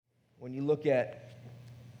when you look at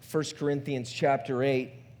 1 Corinthians chapter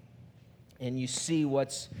 8 and you see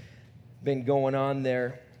what's been going on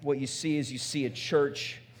there, what you see is you see a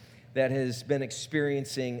church that has been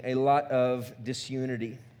experiencing a lot of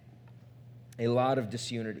disunity. A lot of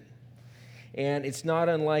disunity. And it's not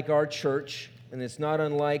unlike our church, and it's not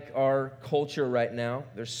unlike our culture right now.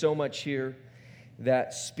 There's so much here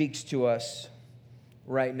that speaks to us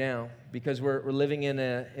right now because we're living in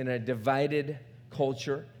a divided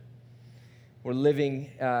culture. We're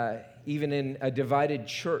living even in a divided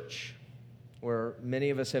church where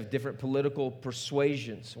many of us have different political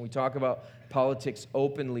persuasions. We talk about politics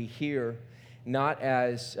openly here, not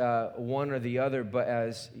as one or the other, but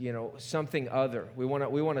as, something other. We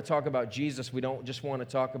want to talk about Jesus. We don't just want to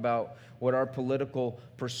talk about what our political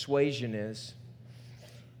persuasion is.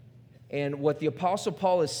 And what the Apostle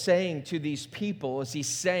Paul is saying to these people is he's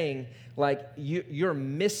saying, you're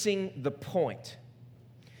missing the point.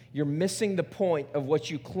 You're missing the point of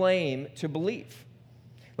what you claim to believe.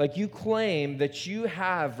 You claim that you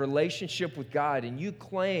have relationship with God and you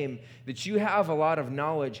claim that you have a lot of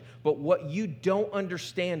knowledge, but what you don't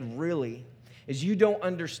understand really is you don't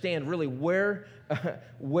understand really where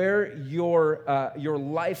your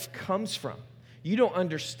life comes from. You don't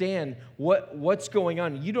understand what's going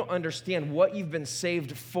on. You don't understand what you've been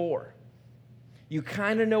saved for. You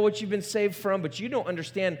kind of know what you've been saved from, but you don't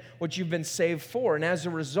understand what you've been saved for. And as a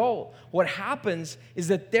result, what happens is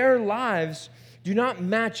that their lives do not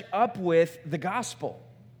match up with the gospel.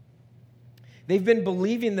 They've been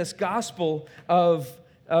believing this gospel of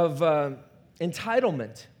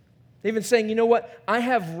entitlement. They've been saying, you know what? I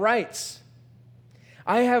have rights.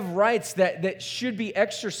 I have rights that should be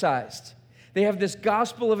exercised. They have this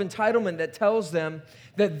gospel of entitlement that tells them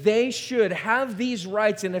that they should have these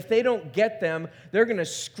rights, and if they don't get them, they're going to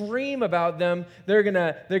scream about them. They're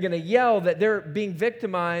going to yell that they're being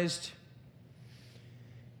victimized.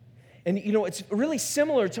 And, it's really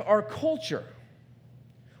similar to our culture,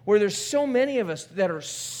 where there's so many of us that are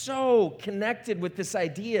so connected with this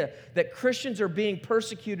idea that Christians are being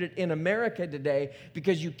persecuted in America today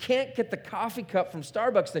because you can't get the coffee cup from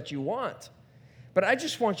Starbucks that you want. But I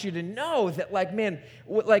just want you to know that,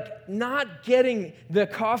 not getting the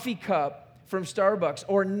coffee cup from Starbucks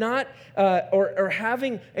or not, or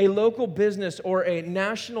having a local business or a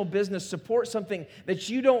national business support something that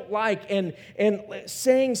you don't like and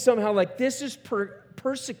saying somehow this is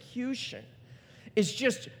persecution is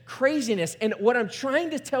just craziness. And what I'm trying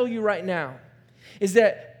to tell you right now is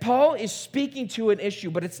that Paul is speaking to an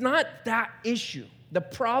issue, but it's not that issue. The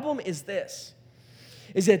problem is this.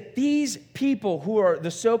 Is that these people who are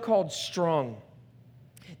the so-called strong,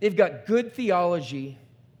 they've got good theology,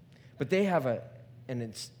 but they have a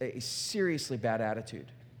seriously bad attitude.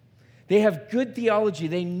 They have good theology.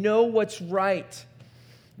 They know what's right.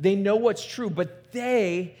 They know what's true, but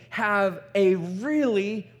they have a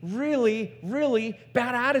really, really, really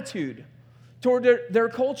bad attitude toward their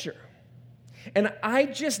culture. And I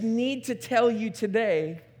just need to tell you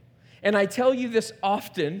today, and I tell you this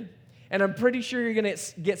often, and I'm pretty sure you're going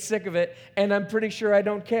to get sick of it, and I'm pretty sure I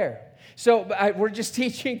don't care. So we're just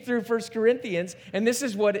teaching through 1 Corinthians, and this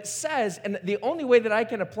is what it says. And the only way that I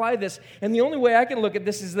can apply this, and the only way I can look at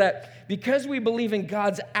this is that because we believe in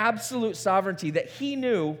God's absolute sovereignty, that He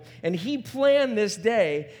knew and He planned this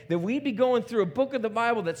day that we'd be going through a book of the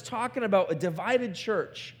Bible that's talking about a divided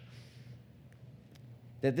church,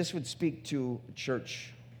 that this would speak to a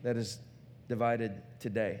church that is divided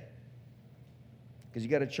today. Because you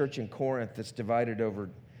got a church in Corinth that's divided over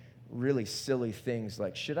really silly things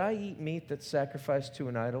like, should I eat meat that's sacrificed to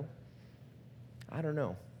an idol? I don't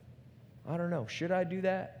know. Should I do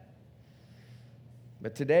that?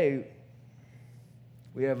 But today,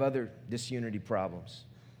 we have other disunity problems.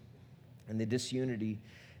 And the disunity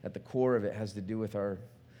at the core of it has to do with our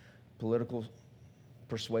political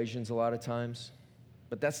persuasions a lot of times.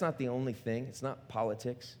 But that's not the only thing. It's not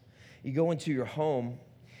politics. You go into your home,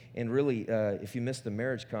 and really, if you missed the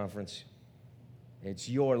marriage conference, it's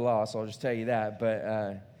your loss, I'll just tell you that.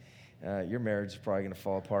 But your marriage is probably going to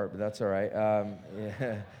fall apart, but that's all right.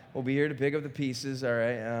 Yeah. We'll be here to pick up the pieces, all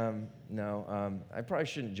right? I probably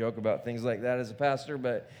shouldn't joke about things like that as a pastor,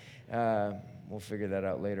 but we'll figure that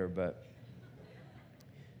out later. But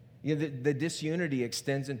the disunity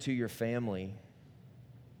extends into your family,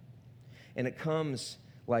 and it comes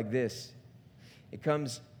like this. It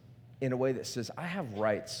comes in a way that says, I have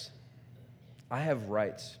rights. I have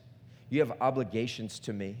rights. You have obligations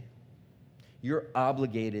to me. You're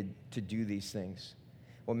obligated to do these things.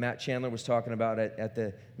 What Matt Chandler was talking about at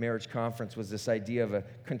the marriage conference was this idea of a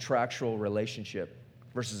contractual relationship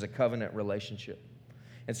versus a covenant relationship.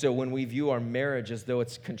 And so when we view our marriage as though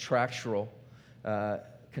it's contractual, what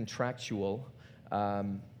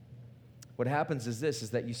happens is this,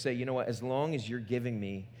 is that you say, you know what, as long as you're giving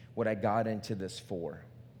me what I got into this for,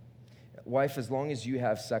 wife, as long as you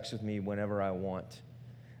have sex with me whenever I want,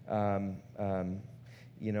 husband,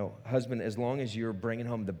 as long as you're bringing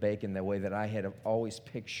home the bacon the way that I had always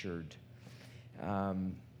pictured,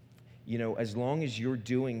 as long as you're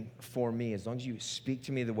doing for me, as long as you speak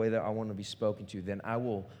to me the way that I want to be spoken to, then I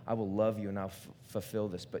will love you and I'll fulfill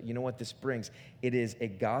this. But you know what this brings? It is a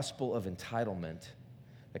gospel of entitlement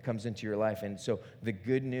that comes into your life. And so the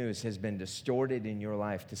good news has been distorted in your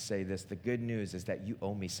life to say this. The good news is that you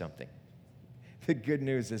owe me something. The good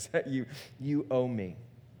news is that you owe me.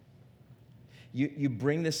 You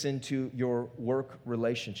bring this into your work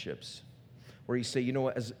relationships, where you say, you know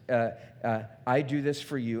what, I do this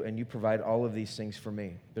for you, and you provide all of these things for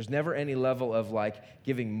me. There's never any level of like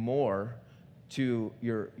giving more to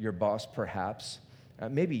your boss, perhaps.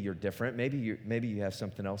 Maybe you're different. Maybe you have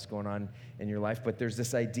something else going on in your life. But there's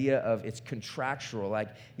this idea of it's contractual.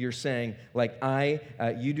 Like you're saying, like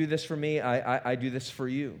you do this for me, I do this for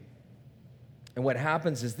you. And what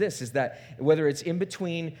happens is this, is that whether it's in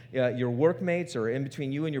between your workmates or in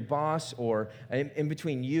between you and your boss or in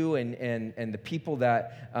between you and the people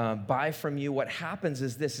that buy from you, what happens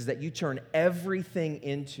is this, is that you turn everything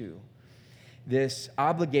into this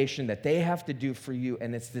obligation that they have to do for you,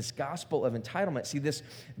 and it's this gospel of entitlement. See,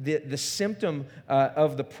 the symptom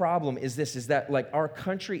of the problem is this, is that like our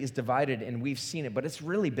country is divided, and we've seen it, but it's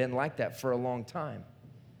really been like that for a long time.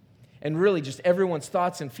 And really just everyone's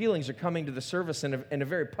thoughts and feelings are coming to the surface in a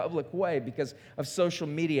very public way because of social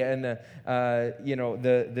media and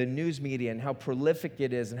the news media and how prolific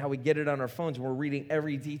it is and how we get it on our phones. We're reading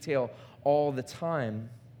every detail all the time.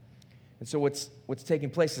 And so what's taking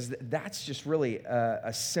place is that's just really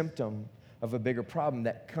a symptom of a bigger problem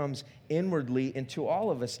that comes inwardly into all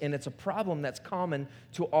of us. And it's a problem that's common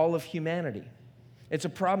to all of humanity. It's a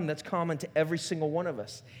problem that's common to every single one of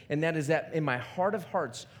us. And that is that in my heart of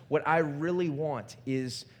hearts, what I really want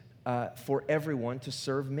is for everyone to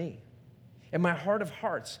serve me. In my heart of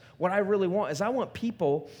hearts, what I really want is I want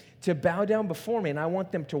people to bow down before me, and I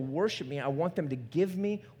want them to worship me. I want them to give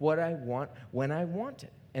me what I want when I want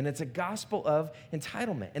it. And it's a gospel of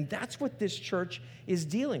entitlement. And that's what this church is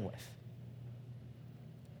dealing with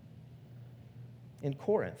in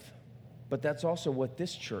Corinth. But that's also what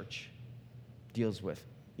this church deals with.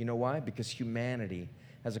 You know why? Because humanity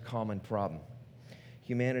has a common problem.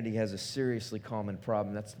 Humanity has a seriously common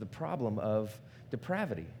problem. That's the problem of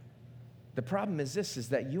depravity. The problem is this, is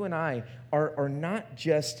that you and I are not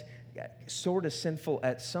just sort of sinful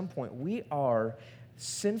at some point. We are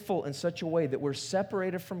sinful in such a way that we're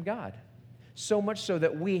separated from God. So much so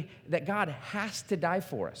that God has to die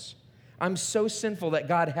for us. I'm so sinful that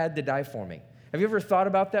God had to die for me. Have you ever thought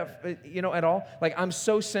about that, at all? Like, I'm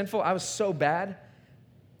so sinful, I was so bad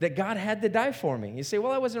that God had to die for me. You say,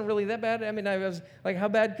 well, I wasn't really that bad. I mean, I was like, how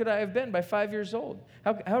bad could I have been by 5 years old?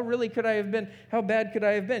 How really could I have been? How bad could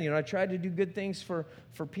I have been? I tried to do good things for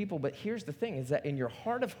people, but here's the thing, is that in your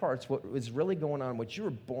heart of hearts, what is really going on, what you were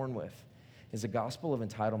born with, is a gospel of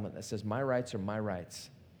entitlement that says, my rights are my rights,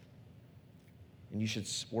 and you should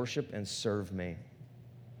worship and serve me.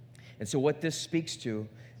 And so what this speaks to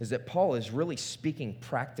is that Paul is really speaking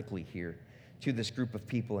practically here to this group of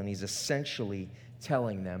people, and he's essentially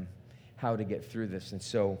telling them how to get through this. And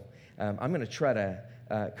so I'm going to try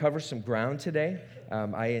to cover some ground today.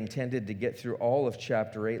 I intended to get through all of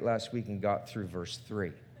chapter 8 last week and got through verse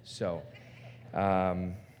 3. So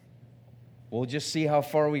we'll just see how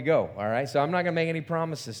far we go, all right? So I'm not going to make any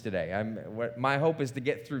promises today. My hope is to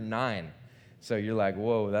get through 9. So you're like,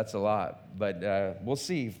 whoa, that's a lot. But we'll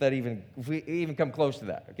see if we even come close to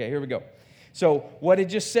that. Okay, here we go. So what it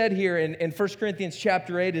just said here in 1 Corinthians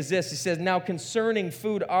chapter 8 is this. It says, now concerning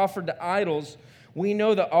food offered to idols, we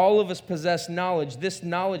know that all of us possess knowledge. This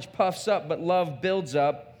knowledge puffs up, but love builds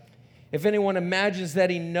up. If anyone imagines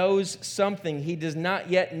that he knows something, he does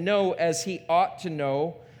not yet know as he ought to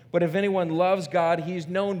know. But if anyone loves God, he is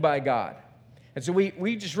known by God. And so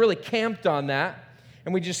we just really camped on that.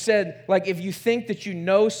 And we just said, like, if you think that you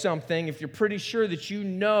know something, if you're pretty sure that you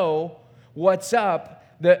know what's up,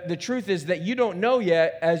 the truth is that you don't know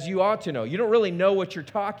yet as you ought to know. You don't really know what you're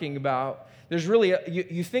talking about. There's really,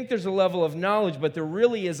 you think there's a level of knowledge, but there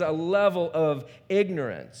really is a level of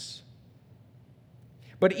ignorance.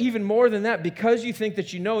 But even more than that, because you think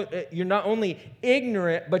that you know, you're not only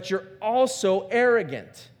ignorant, but you're also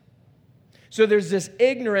arrogant. So there's this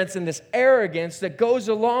ignorance and this arrogance that goes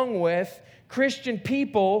along with Christian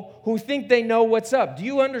people who think they know what's up. Do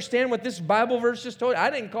you understand what this Bible verse just told you? I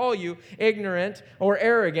didn't call you ignorant or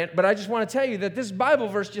arrogant, but I just want to tell you that this Bible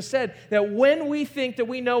verse just said that when we think that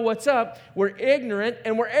we know what's up, we're ignorant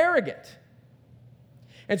and we're arrogant.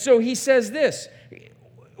 And so he says this.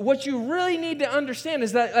 What you really need to understand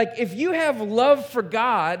is that, like, if you have love for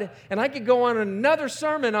God, and I could go on another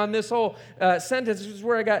sermon on this whole sentence, this is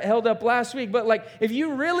where I got held up last week, but like, if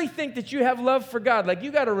you really think that you have love for God, like you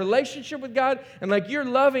got a relationship with God, and like you're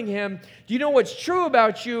loving Him, do you know what's true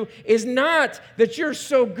about you is not that you're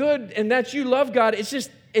so good and that you love God,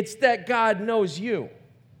 it's that God knows you.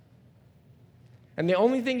 And the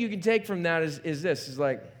only thing you can take from that is this, is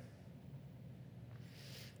like,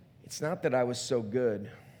 it's not that I was so good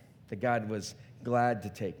that God was glad to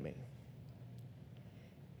take me.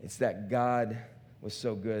 It's that God was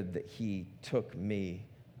so good that He took me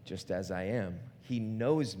just as I am. He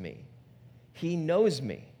knows me. He knows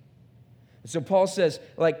me. So Paul says,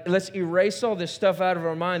 like, let's erase all this stuff out of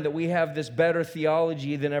our mind that we have this better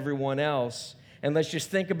theology than everyone else. And let's just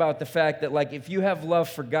think about the fact that, like, if you have love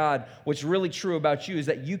for God, what's really true about you is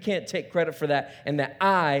that you can't take credit for that and that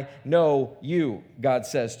I know you, God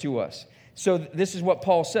says to us. So this is what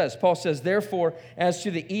Paul says. Paul says, therefore, as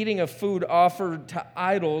to the eating of food offered to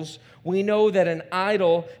idols, we know that an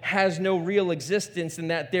idol has no real existence and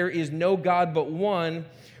that there is no God but one.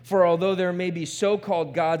 For although there may be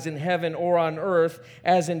so-called gods in heaven or on earth,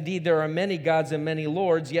 as indeed there are many gods and many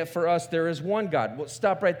lords, yet for us there is one God. Well,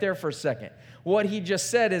 stop right there for a second. What he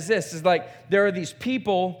just said is this, is like there are these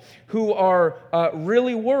people who are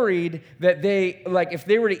really worried that they, like if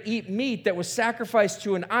they were to eat meat that was sacrificed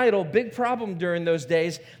to an idol, big problem during those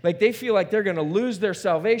days, like they feel like they're going to lose their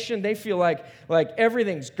salvation. They feel like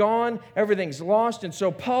everything's gone, everything's lost. And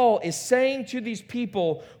so Paul is saying to these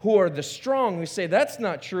people who are the strong, who say that's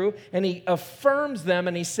not true, and he affirms them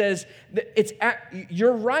and he says,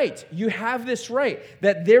 you're right, you have this right,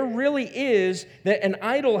 that there really is, that an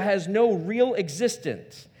idol has no real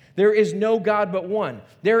existence. There is no God but one.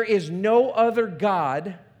 There is no other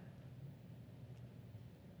God.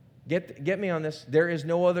 Get me on this. There is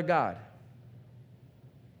no other God.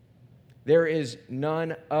 There is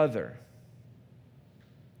none other.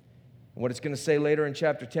 What it's going to say later in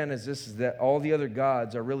chapter 10 is this, is that all the other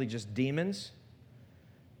gods are really just demons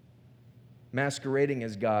masquerading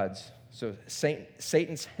as gods. So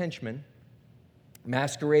Satan's henchmen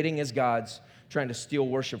masquerading as gods, trying to steal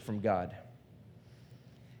worship from God.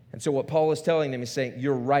 And so what Paul is telling them is saying,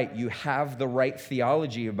 you're right. You have the right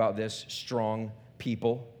theology about this, strong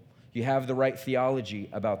people. You have the right theology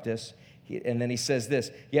about this. And then he says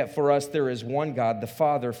this, yet for us there is one God, the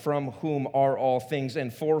Father, from whom are all things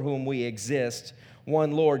and for whom we exist,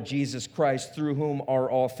 one Lord, Jesus Christ, through whom are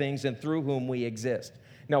all things and through whom we exist.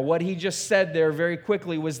 Now what he just said there very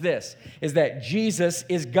quickly was this, is that Jesus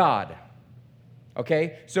is God.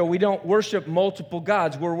 Okay? So we don't worship multiple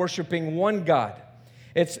gods. We're worshiping one God.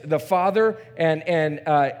 It's the Father, and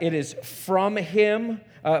it is from Him,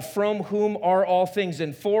 from whom are all things,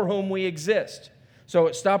 and for whom we exist.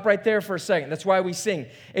 So stop right there for a second. That's why we sing.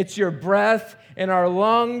 It's your breath in our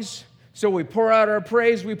lungs, so we pour out our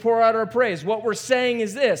praise, we pour out our praise. What we're saying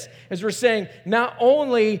is this, is we're saying, not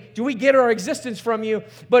only do we get our existence from you,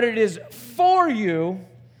 but it is for you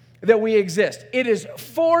that we exist. It is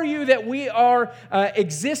for you that we are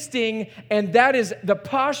existing, and that is the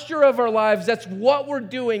posture of our lives. That's what we're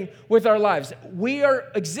doing with our lives. We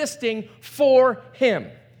are existing for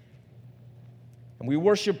Him. And we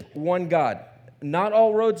worship one God. Not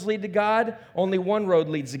all roads lead to God. Only one road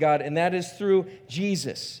leads to God, and that is through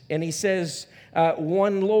Jesus. And he says,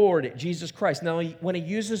 one Lord, Jesus Christ. Now, when he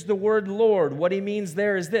uses the word Lord, what he means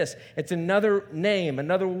there is this. It's another name,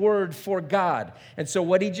 another word for God. And so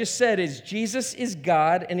what he just said is Jesus is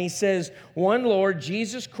God, and he says, one Lord,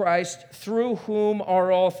 Jesus Christ, through whom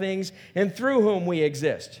are all things, and through whom we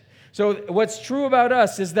exist. So what's true about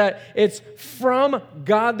us is that it's from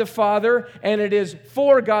God the Father, and it is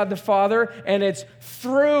for God the Father, and it's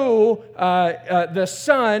through the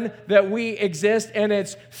Son that we exist, and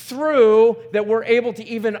it's through that we're able to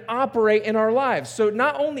even operate in our lives. So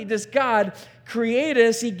not only does God create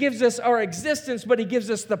us, He gives us our existence, but He gives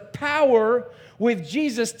us the power with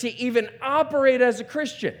Jesus to even operate as a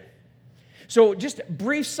Christian. So just a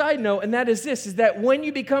brief side note, and that is this, is that when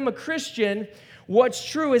you become a Christian, what's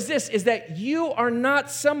true is this, is that you are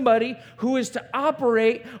not somebody who is to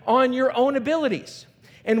operate on your own abilities.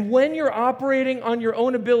 And when you're operating on your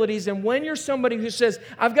own abilities, and when you're somebody who says,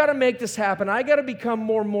 I've got to make this happen, I've got to become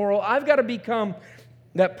more moral, I've got to become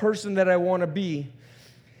that person that I want to be,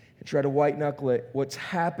 and try to white knuckle it, what's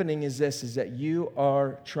happening is this, is that you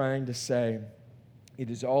are trying to say, It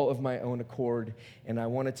is all of my own accord, and I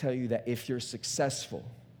want to tell you that if you're successful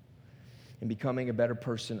in becoming a better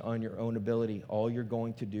person on your own ability, all you're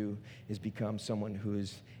going to do is become someone who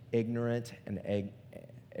is ignorant and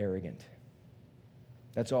arrogant.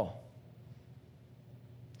 That's all.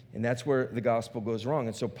 And that's where the gospel goes wrong.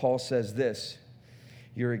 And so Paul says this: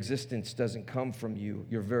 your existence doesn't come from you.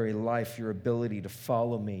 Your very life, your ability to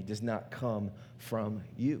follow me does not come from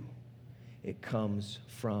you. It comes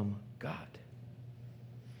from God.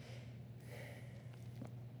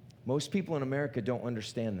 Most people in America don't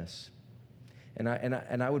understand this. And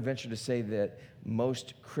I would venture to say that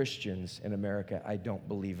most Christians in America, I don't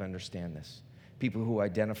believe, understand this. People who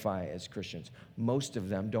identify as Christians, most of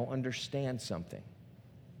them don't understand something.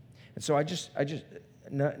 And so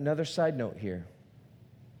another side note here.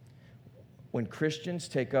 When Christians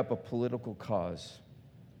take up a political cause,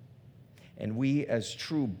 and we as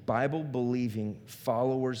true Bible-believing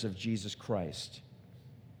followers of Jesus Christ,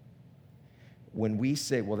 when we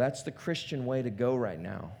say, well, that's the Christian way to go right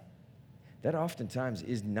now, that oftentimes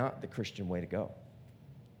is not the Christian way to go.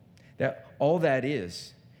 That all that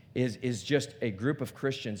is just a group of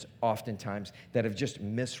Christians oftentimes that have just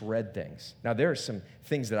misread things. Now, there are some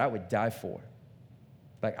things that I would die for.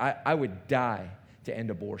 Like, I would die to end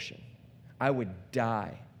abortion. I would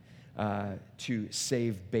die to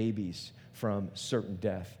save babies from certain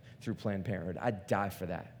death through Planned Parenthood. I'd die for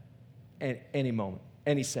that any moment,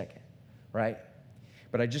 any second, right?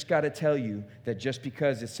 But I just got to tell you that just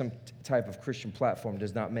because it's some type of Christian platform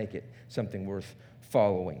does not make it something worth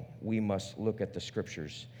following. We must look at the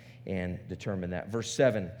Scriptures and determine that. Verse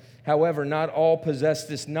 7, however, not all possess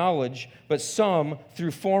this knowledge, but some,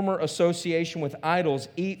 through former association with idols,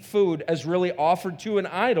 eat food as really offered to an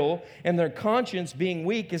idol, and their conscience, being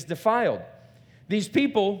weak, is defiled. These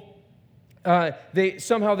people,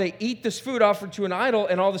 they eat this food offered to an idol,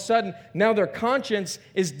 and all of a sudden, now their conscience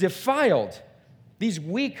is defiled. These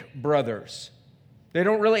weak brothers, they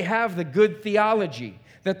don't really have the good theology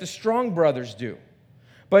that the strong brothers do.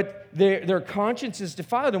 But their conscience is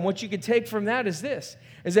defiled. And what you can take from that is this,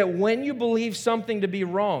 is that when you believe something to be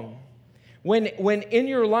wrong, when in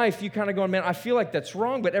your life you kind of go, man, I feel like that's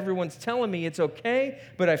wrong, but everyone's telling me it's okay,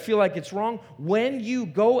 but I feel like it's wrong. When you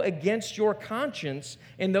go against your conscience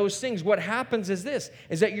in those things, what happens is this,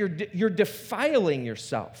 is that you're defiling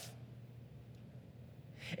yourself.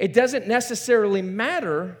 It doesn't necessarily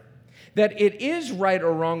matter that it is right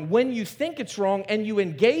or wrong. When you think it's wrong and you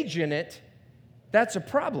engage in it, that's a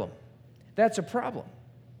problem. That's a problem.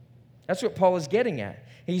 That's what Paul is getting at.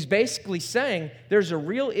 He's basically saying there's a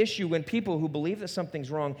real issue when people who believe that something's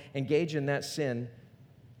wrong engage in that sin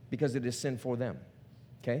because it is sin for them.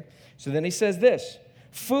 Okay? So then he says this,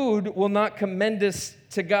 food will not commend us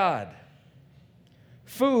to God.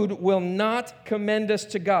 Food will not commend us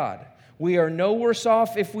to God. We are no worse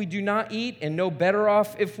off if we do not eat and no better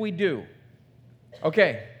off if we do.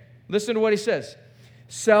 Okay, listen to what he says.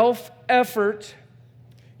 Self-effort,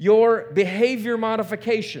 your behavior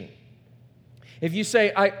modification. If you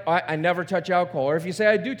say, I never touch alcohol, or if you say,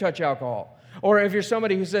 I do touch alcohol, or if you're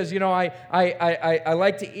somebody who says, I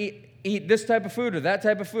like to eat this type of food or that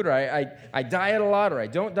type of food, or I diet a lot, or I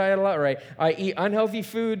don't diet a lot, or I eat unhealthy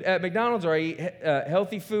food at McDonald's, or I eat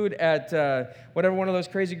healthy food at whatever one of those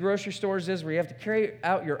crazy grocery stores is where you have to carry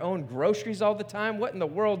out your own groceries all the time. What in the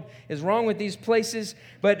world is wrong with these places?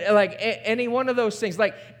 But like any one of those things,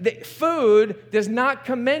 like food does not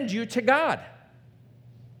commend you to God.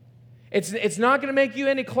 It's not going to make you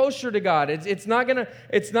any closer to God. It's not going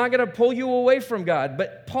to pull you away from God.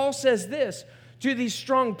 But Paul says this to these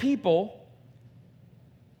strong people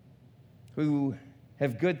who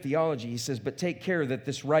have good theology. He says, but take care that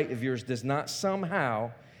this right of yours does not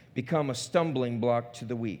somehow become a stumbling block to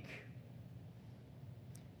the weak.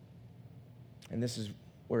 And this is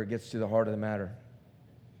where it gets to the heart of the matter.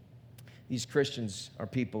 These Christians are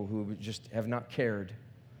people who just have not cared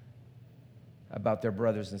about their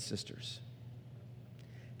brothers and sisters.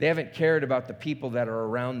 They haven't cared about the people that are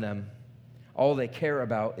around them. All they care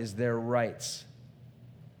about is their rights.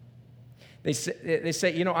 They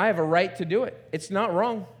say, I have a right to do it. It's not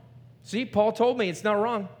wrong. See, Paul told me it's not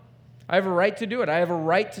wrong. I have a right to do it. I have a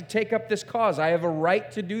right to take up this cause. I have a right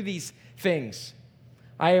to do these things.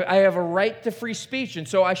 I have a right to free speech, and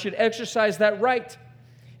so I should exercise that right.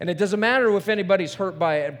 And it doesn't matter if anybody's hurt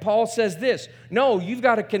by it. And Paul says this, no, you've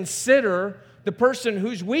got to consider the person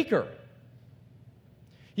who's weaker.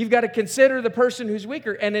 You've got to consider the person who's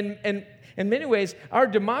weaker. And in many ways, our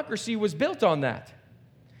democracy was built on that,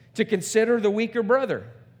 to consider the weaker brother.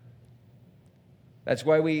 That's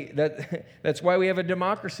why we have a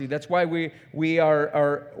democracy. That's why we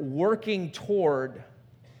are working toward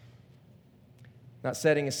not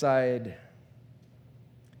setting aside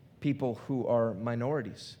people who are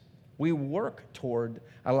minorities. We work toward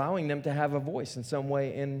allowing them to have a voice in some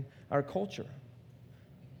way in our culture.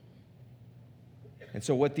 And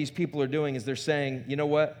so what these people are doing is they're saying, you know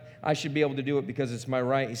what? I should be able to do it because it's my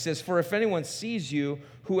right. He says, for if anyone sees you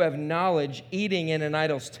who have knowledge eating in an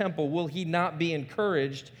idol's temple, will he not be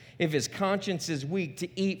encouraged if his conscience is weak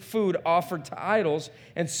to eat food offered to idols?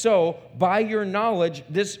 And so, by your knowledge,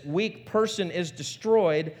 this weak person is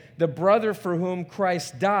destroyed, the brother for whom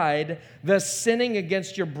Christ died, thus sinning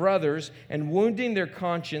against your brothers and wounding their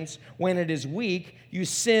conscience when it is weak, you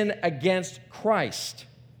sin against Christ.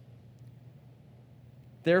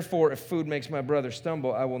 Therefore, if food makes my brother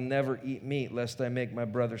stumble, I will never eat meat, lest I make my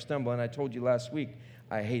brother stumble. And I told you last week,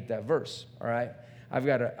 I hate that verse, all right? I've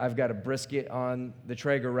got a brisket on the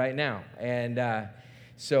Traeger right now. And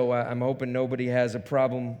so I'm hoping nobody has a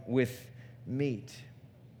problem with meat.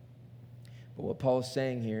 But what Paul is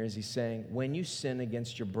saying here is he's saying, when you sin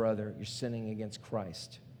against your brother, you're sinning against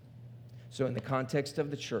Christ. So in the context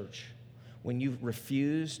of the church, when you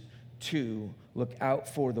refuse to look out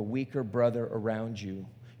for the weaker brother around you,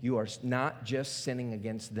 you are not just sinning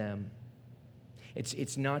against them.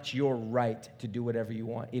 It's not your right to do whatever you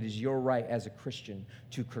want. It is your right as a Christian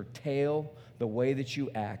to curtail the way that you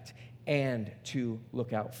act and to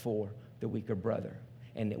look out for the weaker brother.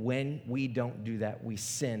 And when we don't do that, we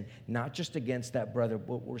sin not just against that brother,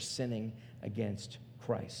 but we're sinning against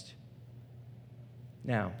Christ.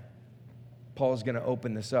 Now, Paul's going to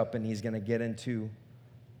open this up and he's going to get into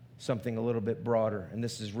something a little bit broader. And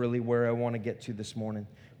this is really where I want to get to this morning.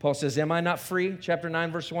 Paul says, am I not free? Chapter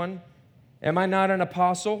 9, verse 1. Am I not an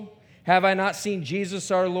apostle? Have I not seen Jesus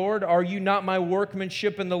our Lord? Are you not my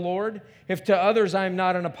workmanship in the Lord? If to others I am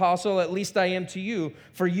not an apostle, at least I am to you,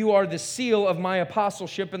 for you are the seal of my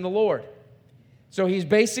apostleship in the Lord. So he's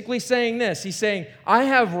basically saying this. He's saying, I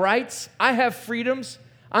have rights, I have freedoms,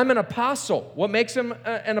 I'm an apostle. What makes him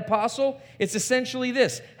an apostle? It's essentially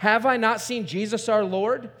this. Have I not seen Jesus our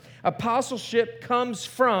Lord? Apostleship comes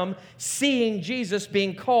from seeing Jesus,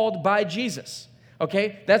 being called by Jesus.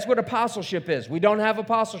 Okay? That's what apostleship is. We don't have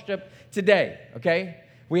apostleship today. Okay?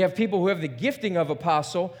 We have people who have the gifting of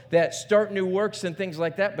apostle that start new works and things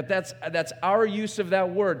like that, but that's our use of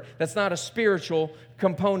that word. That's not a spiritual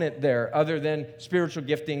component there other than spiritual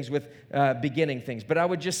giftings with beginning things. But I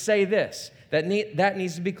would just say this, that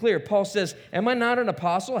needs to be clear. Paul says, am I not an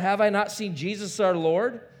apostle? Have I not seen Jesus our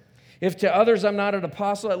Lord? If to others I'm not an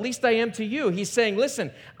apostle, at least I am to you. He's saying,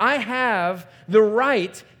 listen, I have the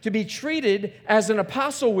right to be treated as an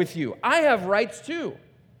apostle with you. I have rights too.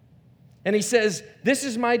 And he says, this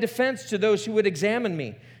is my defense to those who would examine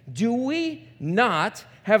me. Do we not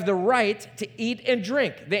have the right to eat and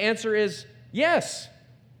drink? The answer is yes.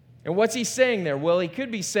 And what's he saying there? Well, he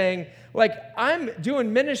could be saying, like, I'm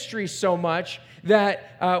doing ministry so much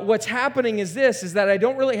that what's happening is that I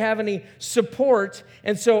don't really have any support.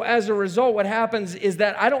 And so as a result, what happens is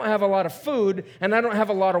that I don't have a lot of food and I don't have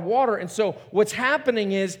a lot of water. And so what's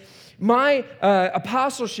happening is my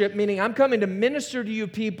apostleship, meaning I'm coming to minister to you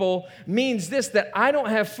people, means this, that I don't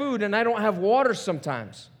have food and I don't have water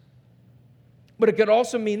sometimes. But it could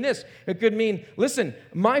also mean this. It could mean, listen,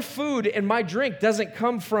 my food and my drink doesn't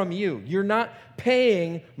come from you. You're not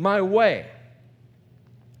paying my way.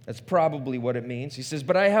 That's probably what it means. He says,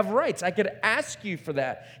 but I have rights. I could ask you for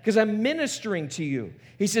that because I'm ministering to you.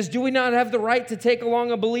 He says, do we not have the right to take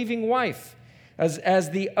along a believing wife as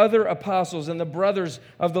the other apostles and the brothers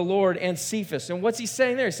of the Lord and Cephas? And what's he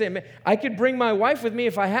saying there? He's saying, I could bring my wife with me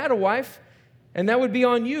if I had a wife, and that would be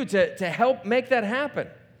on you to help make that happen.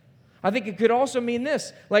 I think it could also mean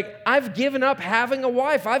this, like I've given up having a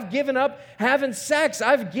wife. I've given up having sex.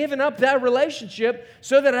 I've given up that relationship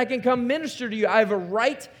so that I can come minister to you. I have a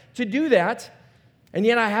right to do that, and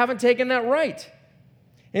yet I haven't taken that right.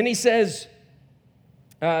 And he says,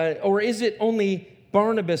 or is it only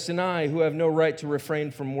Barnabas and I who have no right to refrain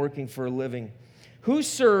from working for a living? Who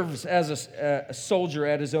serves as a soldier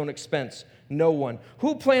at his own expense? No one.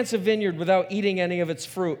 Who plants a vineyard without eating any of its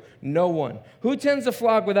fruit? No one. Who tends a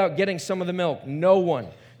flock without getting some of the milk? No one.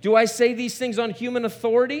 Do I say these things on human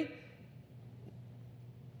authority?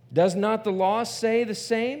 Does not the law say the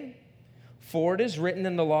same? For it is written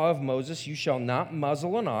in the law of Moses, you shall not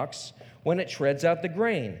muzzle an ox when it treads out the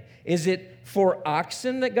grain. Is it for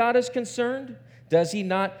oxen that God is concerned? Does he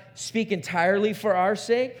not speak entirely for our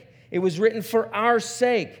sake? It was written for our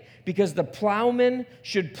sake, because the plowman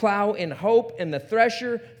should plow in hope, and the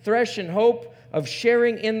thresher thresh in hope of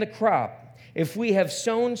sharing in the crop. If we have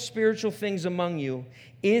sown spiritual things among you,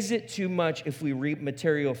 is it too much if we reap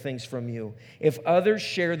material things from you? If others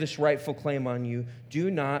share this rightful claim on you,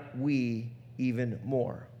 do not we even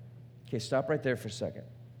more. Okay, stop right there for a second.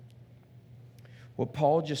 What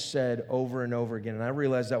Paul just said over and over again, and I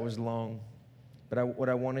realize that was long, but what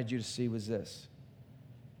I wanted you to see was this.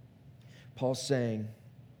 Paul's saying,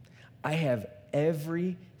 I have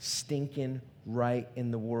every stinking right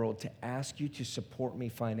in the world to ask you to support me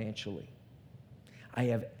financially. I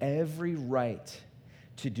have every right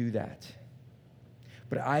to do that.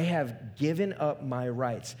 But I have given up my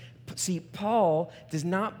rights. See, Paul does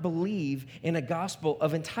not believe in a gospel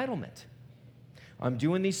of entitlement. I'm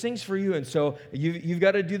doing these things for you, and so you've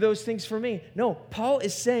got to do those things for me. No, Paul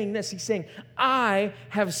is saying this. He's saying, I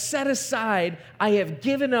have set aside, I have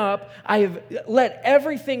given up, I have let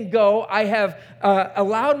everything go, I have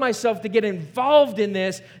allowed myself to get involved in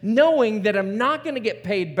this, knowing that I'm not going to get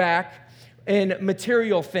paid back in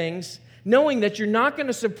material things, knowing that you're not going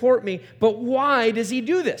to support me. But why does he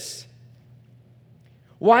do this?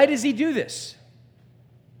 Why does he do this?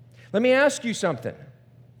 Let me ask you something.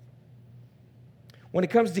 When it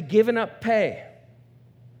comes to giving up pay,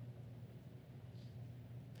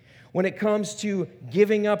 when it comes to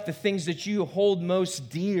giving up the things that you hold most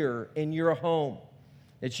dear in your home,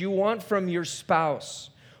 that you want from your spouse,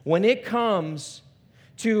 when it comes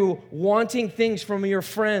to wanting things from your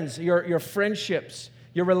friends, your friendships,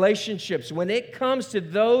 your relationships, when it comes to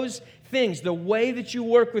those things, the way that you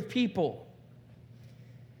work with people,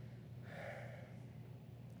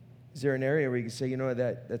 is there an area where you can say, you know,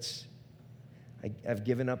 I've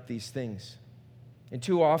given up these things? And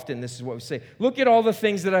too often, this is what we say. Look at all the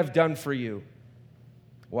things that I've done for you.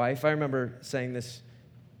 Wife, I remember saying this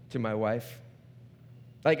to my wife.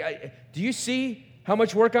 Like, do you see how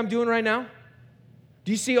much work I'm doing right now?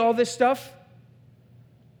 Do you see all this stuff?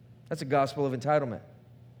 That's a gospel of entitlement.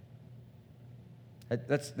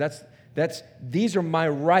 These are my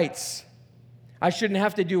rights. I shouldn't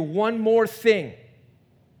have to do one more thing.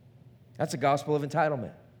 That's a gospel of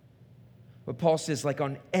entitlement. But Paul says, like,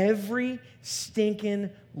 on every stinking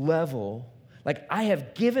level, like, I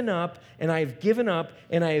have given up, and I have given up,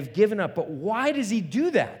 and I have given up. But why does he do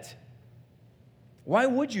that? Why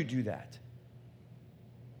would you do that?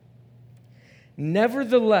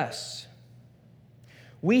 Nevertheless,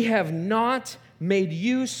 we have not made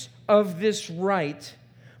use of this right,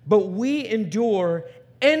 but we endure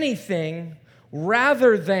anything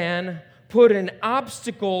rather than put an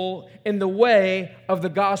obstacle in the way of the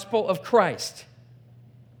gospel of Christ.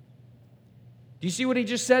 Do you see what he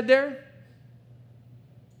just said there?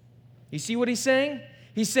 You see what he's saying?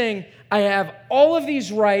 He's saying, I have all of these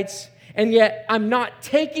rights, and yet I'm not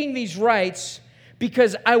taking these rights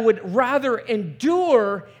because I would rather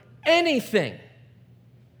endure anything.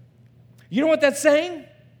 You know what that's saying?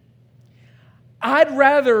 I'd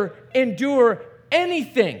rather endure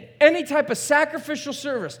anything, any type of sacrificial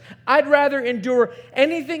service. I'd rather endure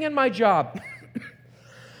anything in my job.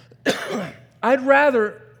 I'd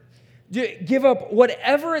rather give up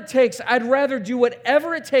whatever it takes. I'd rather do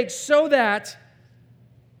whatever it takes so that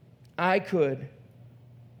I could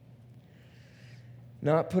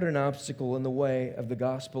not put an obstacle in the way of the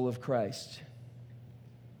gospel of Christ.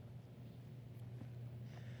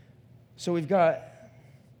 So we've got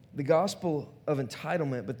the gospel of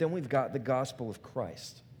entitlement, but then we've got the gospel of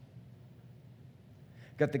Christ.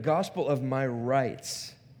 Got the gospel of my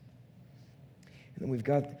rights. And then we've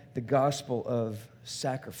got the gospel of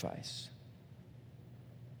sacrifice.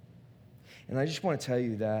 And I just want to tell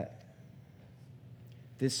you that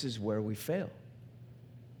this is where we fail.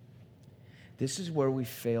 This is where we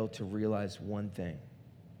fail to realize one thing.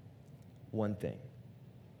 One thing.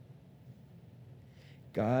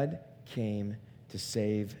 God came to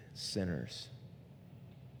save sinners,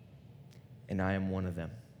 and I am one of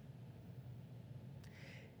them.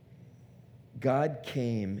 God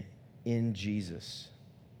came in Jesus.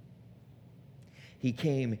 He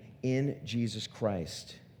came in Jesus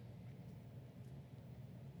Christ,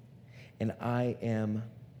 and I am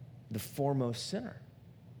the foremost sinner.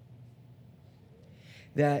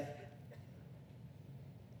 That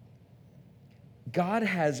God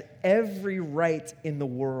has every right in the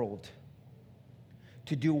world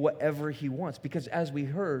to do whatever he wants. Because as we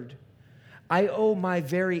heard, I owe my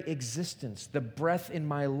very existence, the breath in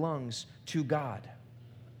my lungs, to God.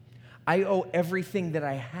 I owe everything that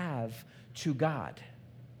I have to God.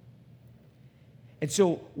 And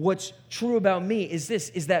so what's true about me is this,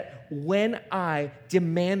 is that when I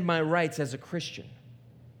demand my rights as a Christian,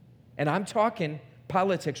 and I'm talking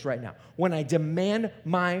politics right now, when I demand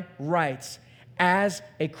my rights as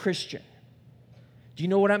a Christian, do you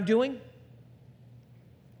know what I'm doing?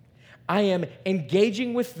 I am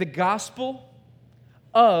engaging with the gospel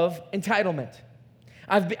of entitlement.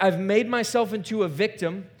 I've made myself into a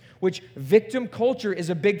victim which victim culture is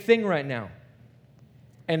a big thing right now.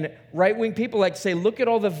 And right-wing people like to say, look at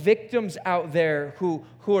all the victims out there who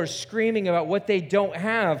are screaming about what they don't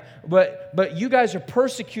have, but you guys are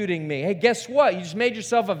persecuting me. Hey, guess what? You just made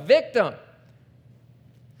yourself a victim.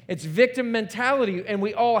 It's victim mentality, and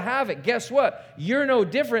we all have it. Guess what? You're no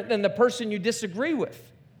different than the person you disagree with.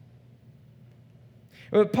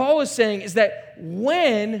 What Paul is saying is that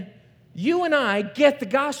when you and I get the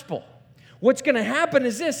gospel, what's going to happen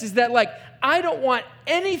is this, is that I don't want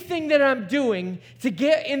anything that I'm doing to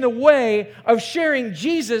get in the way of sharing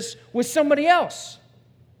Jesus with somebody else.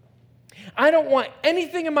 I don't want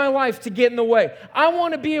anything in my life to get in the way. I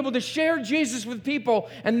want to be able to share Jesus with people,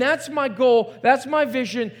 and that's my goal, that's my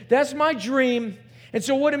vision, that's my dream. And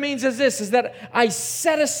so what it means is this, is that I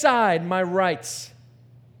set aside my rights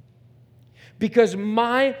because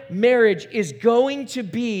my marriage is going to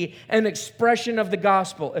be an expression of the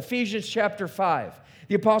gospel. Ephesians chapter 5.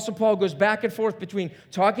 The Apostle Paul goes back and forth between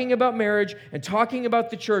talking about marriage and talking about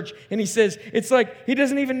the church. And he says, it's like, he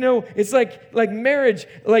doesn't even know, it's like marriage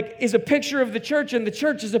is a picture of the church, and the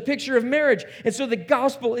church is a picture of marriage. And so the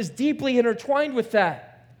gospel is deeply intertwined with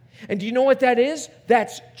that. And do you know what that is?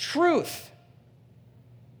 That's truth.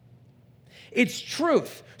 It's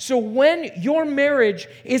truth. So when your marriage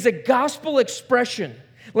is a gospel expression,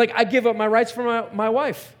 like I give up my rights for my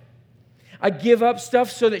wife. I give up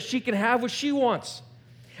stuff so that she can have what she wants.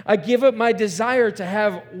 I give up my desire to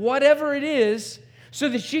have whatever it is so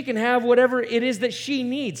that she can have whatever it is that she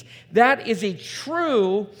needs. That is a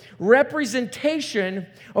true representation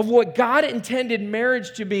of what God intended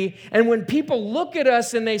marriage to be. And when people look at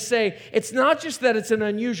us and they say, it's not just that it's an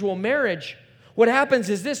unusual marriage, what happens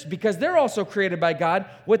is this, because they're also created by God,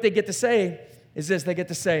 what they get to say is this, they get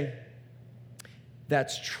to say,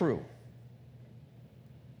 that's true.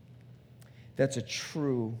 That's a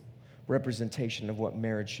true representation of what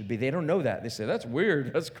marriage should be. They don't know that. They say, that's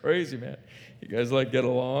weird. That's crazy, man. You guys get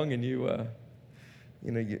along and you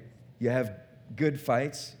have good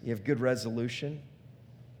fights. You have good resolution.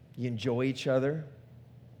 You enjoy each other.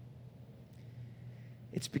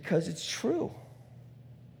 It's because it's true.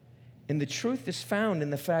 And the truth is found in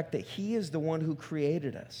the fact that He is the one who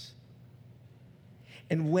created us.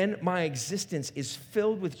 And when my existence is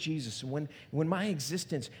filled with Jesus, when my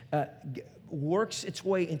existence works its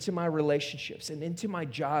way into my relationships and into my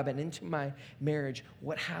job and into my marriage,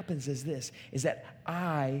 what happens is this, is that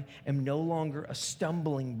I am no longer a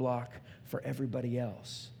stumbling block for everybody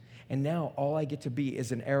else. And now all I get to be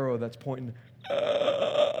is an arrow that's pointing,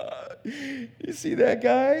 you see that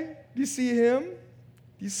guy? Do you see him?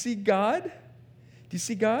 Do you see God? Do you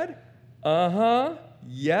see God? Uh-huh.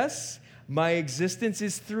 Yes. My existence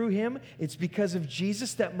is through Him. It's because of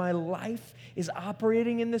Jesus that my life is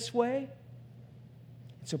operating in this way.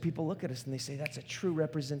 And so people look at us and they say, that's a true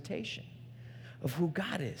representation of who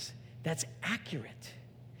God is. That's accurate.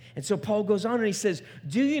 And so Paul goes on and he says,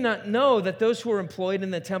 do you not know that those who are employed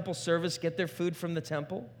in the temple service get their food from the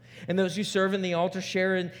temple? And those who serve in the altar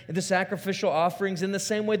share in the sacrificial offerings in the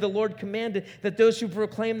same way the Lord commanded that those who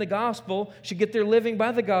proclaim the gospel should get their living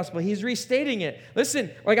by the gospel. He's restating it.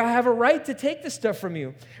 Listen, I have a right to take this stuff from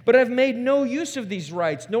you, but I've made no use of these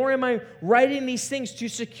rights, nor am I writing these things to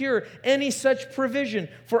secure any such provision,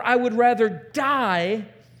 for I would rather die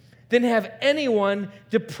than have anyone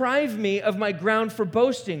deprive me of my ground for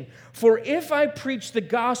boasting. For if I preach the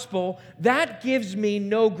gospel, that gives me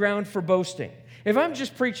no ground for boasting. If I'm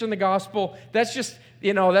just preaching the gospel, that gives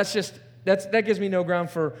me no ground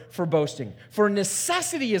for boasting. For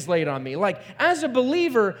necessity is laid on me. As a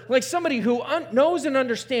believer, somebody who knows and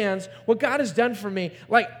understands what God has done for me,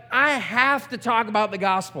 I have to talk about the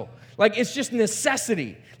gospel. It's just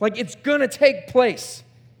necessity. It's going to take place.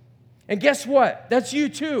 And guess what? That's you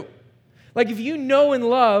too. If you know and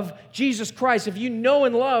love Jesus Christ, if you know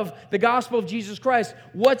and love the gospel of Jesus Christ,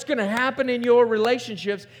 what's going to happen in your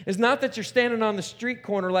relationships is not that you're standing on the street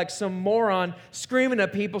corner like some moron screaming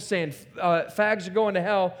at people saying fags are going to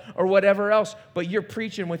hell or whatever else, but you're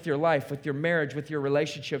preaching with your life, with your marriage, with your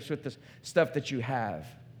relationships, with the stuff that you have.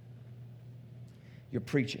 You're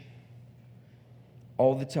preaching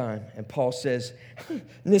all the time. And Paul says,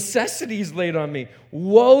 necessity is laid on me.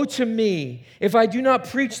 Woe to me if I do not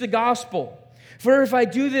preach the gospel. For if I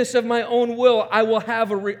do this of my own will, I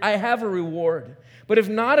have a reward. But if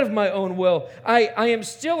not of my own will, I am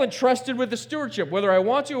still entrusted with the stewardship. Whether I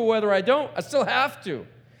want to or whether I don't, I still have to.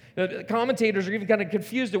 The commentators are even kind of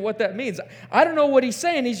confused at what that means. I don't know what he's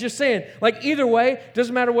saying. He's just saying, either way,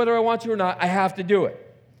 doesn't matter whether I want to or not, I have to do it.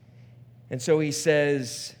 And so he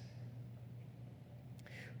says,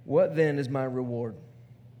 what then is my reward?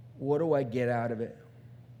 What do I get out of it?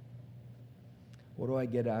 What do I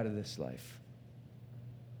get out of this life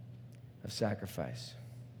of sacrifice?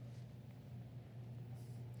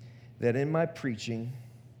 That in my preaching,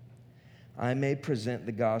 I may present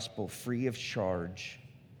the gospel free of charge,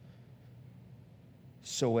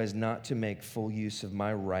 so as not to make full use of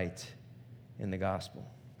my right in the gospel.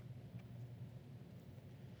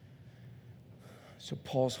 So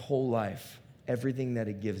Paul's whole life, everything that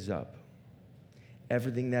he gives up,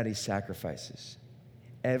 everything that he sacrifices,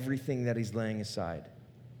 everything that he's laying aside,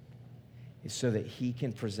 is so that he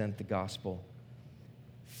can present the gospel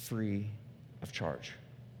free of charge.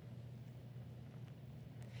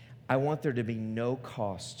 I want there to be no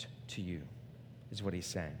cost to you, is what he's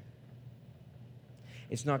saying.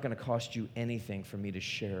 It's not going to cost you anything for me to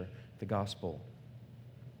share the gospel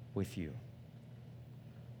with you.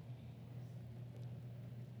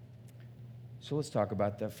 So let's talk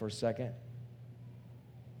about that for a second.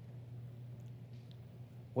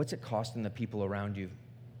 What's it costing the people around you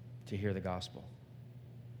to hear the gospel?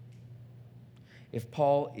 If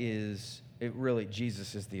Paul is,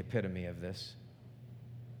 Jesus is the epitome of this.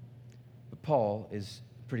 But Paul is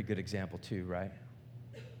a pretty good example too, right?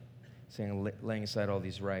 Saying, laying aside all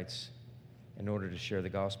these rights in order to share the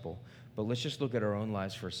gospel. But let's just look at our own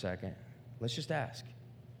lives for a second. Let's just ask,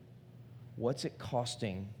 what's it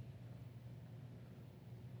costing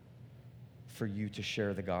for you to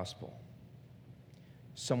share the gospel?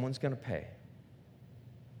 Someone's going to pay.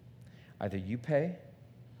 Either you pay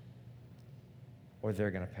or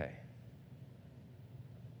they're going to pay.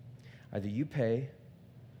 Either you pay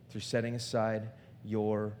through setting aside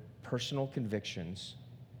your personal convictions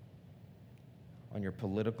on your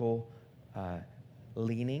political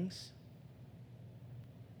leanings,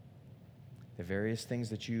 the various things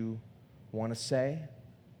that you want to say.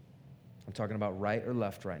 I'm talking about right or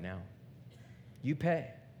left right now. You pay.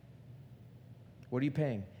 What are you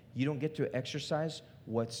paying? You don't get to exercise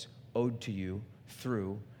what's owed to you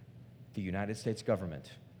through the United States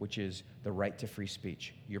government, which is the right to free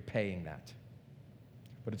speech. You're paying that.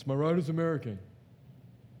 But it's my right as American.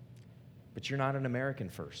 But you're not an American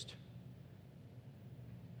first.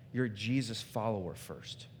 You're a Jesus follower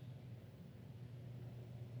first.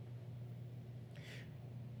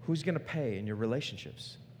 Who's going to pay in your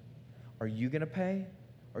relationships? Are you going to pay,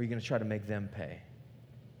 or are you going to try to make them pay?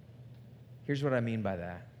 Here's what I mean by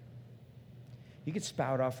that. You could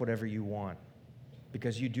spout off whatever you want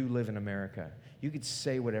because you do live in America. You could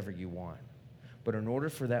say whatever you want. But in order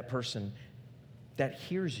for that person that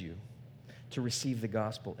hears you to receive the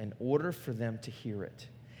gospel, in order for them to hear it,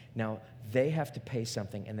 now they have to pay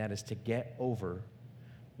something, and that is to get over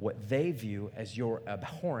what they view as your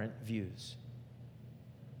abhorrent views.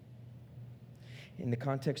 In the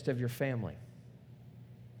context of your family,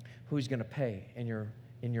 who's going to pay in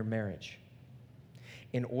your marriage?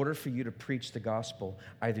 In order for you to preach the gospel,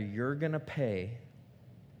 either you're going to pay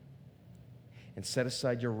and set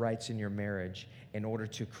aside your rights in your marriage in order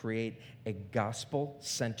to create a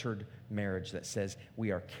gospel-centered marriage that says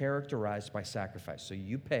we are characterized by sacrifice. So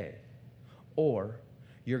you pay, or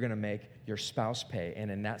you're going to make your spouse pay.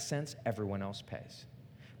 And in that sense, everyone else pays.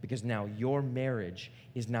 Because now your marriage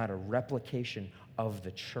is not a replication of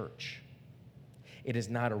the church. It is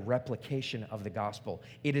not a replication of the gospel.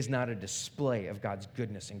 It is not a display of God's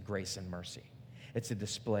goodness and grace and mercy. It's a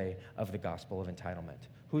display of the gospel of entitlement.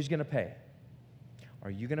 Who's going to pay?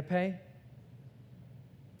 Are you going to pay?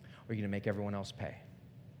 Or are you going to make everyone else pay?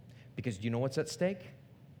 Because do you know what's at stake?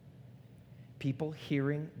 People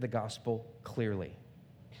hearing the gospel clearly.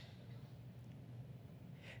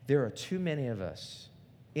 There are too many of us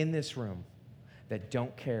in this room that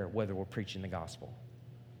don't care whether we're preaching the gospel.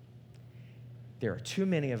 There are too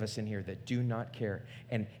many of us in here that do not care.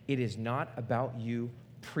 And it is not about you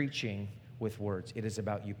preaching with words. It is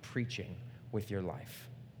about you preaching with your life.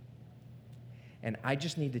 And I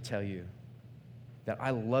just need to tell you that I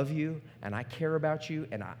love you and I care about you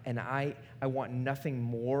and I want nothing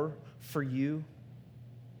more for you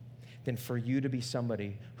than for you to be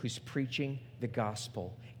somebody who's preaching the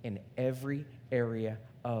gospel in every area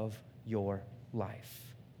of your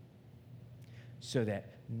life, so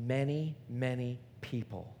that many, many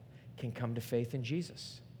people can come to faith in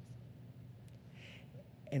Jesus.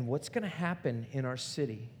 And what's going to happen in our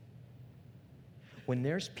city when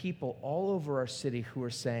there's people all over our city who are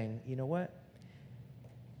saying, you know what?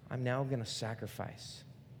 I'm now going to sacrifice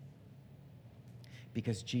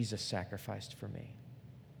because Jesus sacrificed for me.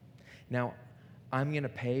 Now, I'm going to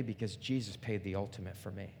pay because Jesus paid the ultimate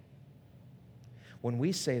for me. When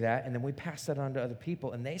we say that, and then we pass that on to other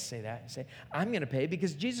people, and they say that, and say, I'm going to pay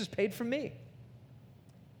because Jesus paid for me.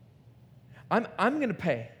 I'm going to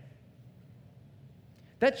pay.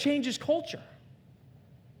 That changes culture.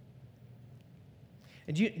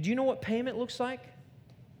 And do you know what payment looks like?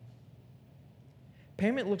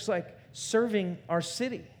 Payment looks like serving our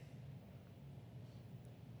city.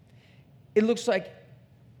 It looks like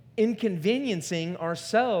inconveniencing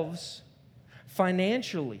ourselves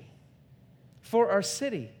financially for our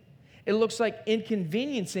city. It looks like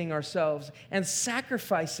inconveniencing ourselves and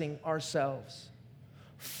sacrificing ourselves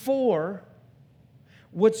for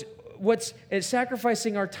what's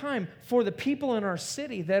sacrificing our time for the people in our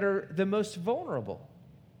city that are the most vulnerable.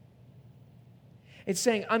 It's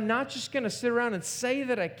saying, I'm not just going to sit around and say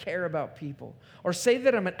that I care about people or say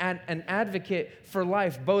that I'm an advocate for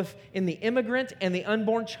life, both in the immigrant and the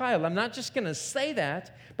unborn child. I'm not just going to say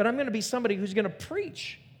that, but I'm going to be somebody who's going to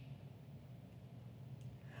preach.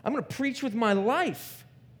 I'm going to preach with my life.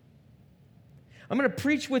 I'm going to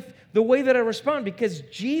preach with the way that I respond because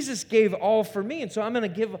Jesus gave all for me, and so I'm going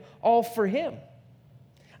to give all for him.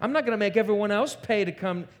 I'm not going to make everyone else pay to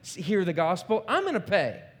come hear the gospel. I'm going to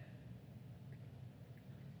pay.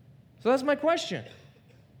 So that's my question.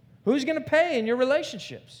 Who's going to pay in your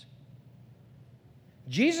relationships?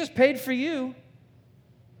 Jesus paid for you.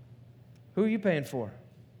 Who are you paying for?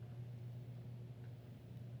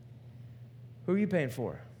 Who are you paying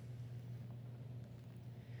for?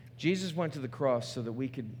 Jesus went to the cross so that we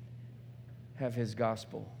could have his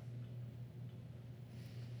gospel.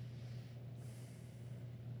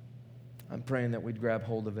 I'm praying that we'd grab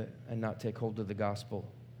hold of it and not take hold of the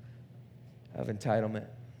gospel of entitlement.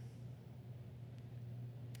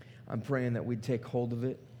 I'm praying that we'd take hold of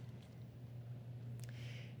it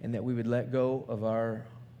and that we would let go of our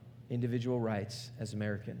individual rights as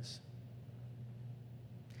Americans.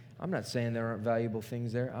 I'm not saying there aren't valuable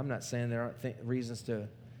things there. I'm not saying there aren't reasons to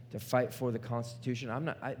fight for the Constitution.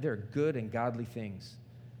 There are good and godly things.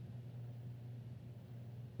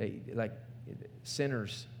 Like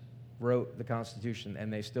sinners wrote the Constitution,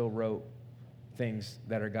 and they still wrote things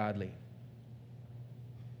that are godly.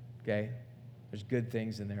 Okay? There's good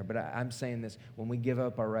things in there. But I'm saying this, when we give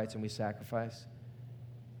up our rights and we sacrifice,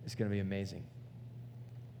 it's going to be amazing.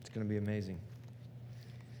 It's going to be amazing.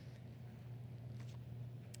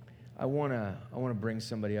 I want to bring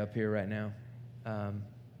somebody up here right now.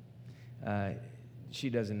 She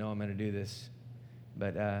doesn't know I'm going to do this,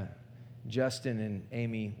 but Justin and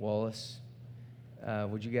Amy Wallace,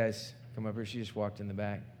 would you guys come up here? She just walked in the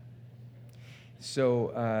back.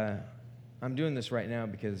 So I'm doing this right now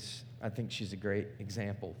because I think she's a great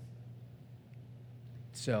example.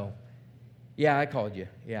 So, yeah, I called you.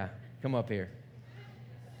 Yeah, come up here.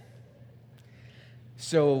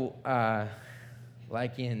 So,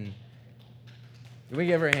 can we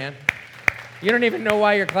give her a hand? You don't even know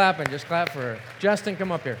why you're clapping. Just clap for her. Justin,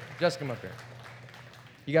 come up here. Just come up here.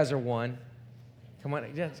 You guys are one. Come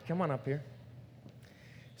on up here.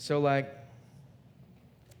 So,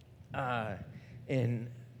 in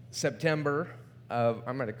September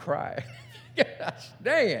I'm going to cry. Gosh,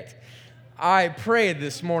 dang it. I prayed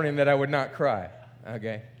this morning that I would not cry,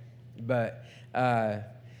 okay? But, it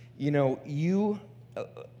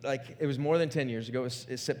was more than 10 years ago.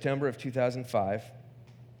 It's September of 2005.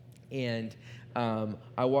 And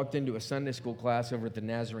I walked into a Sunday school class over at the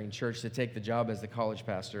Nazarene Church to take the job as the college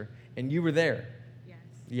pastor. And you were there. Yes.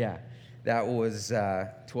 Yeah. That was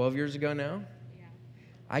 12 years ago now. Yeah.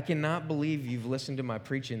 I cannot believe you've listened to my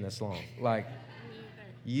preaching this long.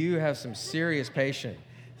 You have some serious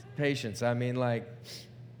patience. I mean,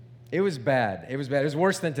 it was bad. It was bad. It was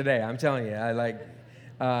worse than today, I'm telling you.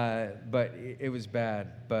 But it was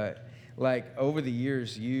bad. But, over the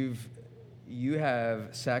years, you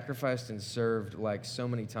have sacrificed and served, so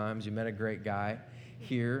many times. You met a great guy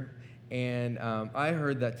here. And I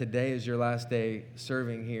heard that today is your last day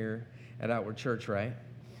serving here at Outward Church, right?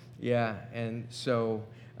 Yeah. And so,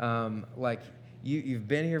 You've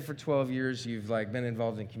been here for 12 years. You've been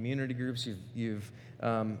involved in community groups.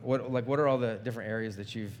 What are all the different areas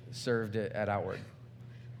that you've served at Outward?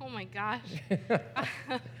 Oh my gosh.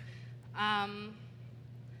 A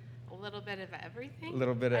little bit of everything. A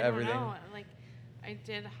little bit of everything. I don't know. I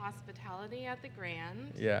did hospitality at the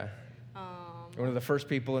Grand. Yeah. One of the first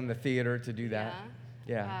people in the theater to do that.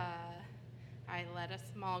 Yeah. I led a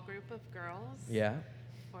small group of girls. Yeah.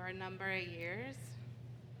 For a number of years.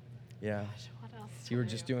 Yeah. Gosh, what else? You were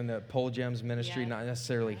just doing the Pole Gems ministry, not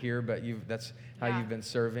necessarily here, but that's how you've been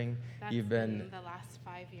serving. You've been the last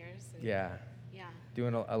 5 years. Yeah.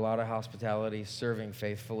 Doing a lot of hospitality, serving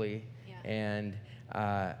faithfully. Yeah. And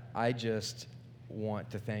I just want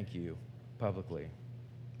to thank you publicly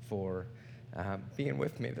for being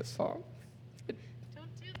with me this long.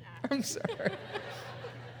 Don't do that. I'm sorry.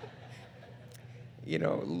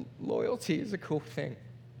 Loyalty is a cool thing,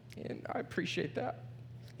 and I appreciate that.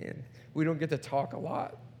 And we don't get to talk a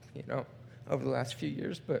lot, over the last few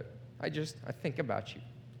years, but I think about you,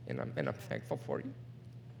 and I'm thankful for you.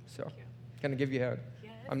 So, can I give you a hug?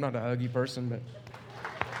 Yes. I'm not a huggy person, but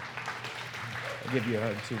I'll give you a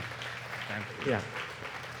hug too. Yeah.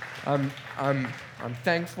 I'm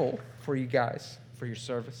thankful for you guys, for your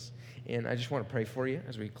service, and I just want to pray for you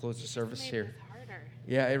as we close the service Made here. this harder.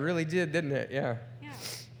 Yeah, it really did, didn't it? Yeah. Yeah.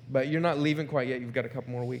 But you're not leaving quite yet. You've got a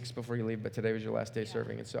couple more weeks before you leave, but today was your last day Yeah.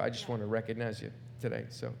 serving, and so I just want to recognize you today.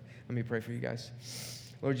 So let me pray for you guys.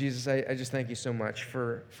 Lord Jesus, I just thank you so much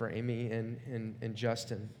for Amy and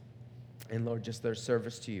Justin, and Lord, just their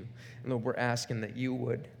service to you. And Lord, we're asking that you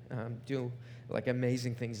would do like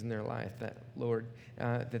amazing things in their life, that Lord,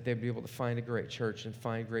 that they'd be able to find a great church and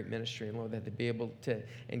find great ministry, and Lord, that they'd be able to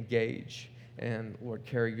engage and Lord,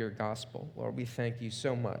 carry your gospel. Lord, we thank you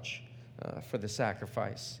so much for the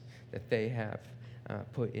sacrifice that they have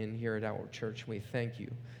put in here at our church. We thank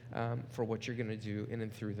you for what you're going to do in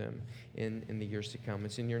and through them in the years to come.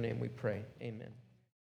 It's in your name we pray. Amen.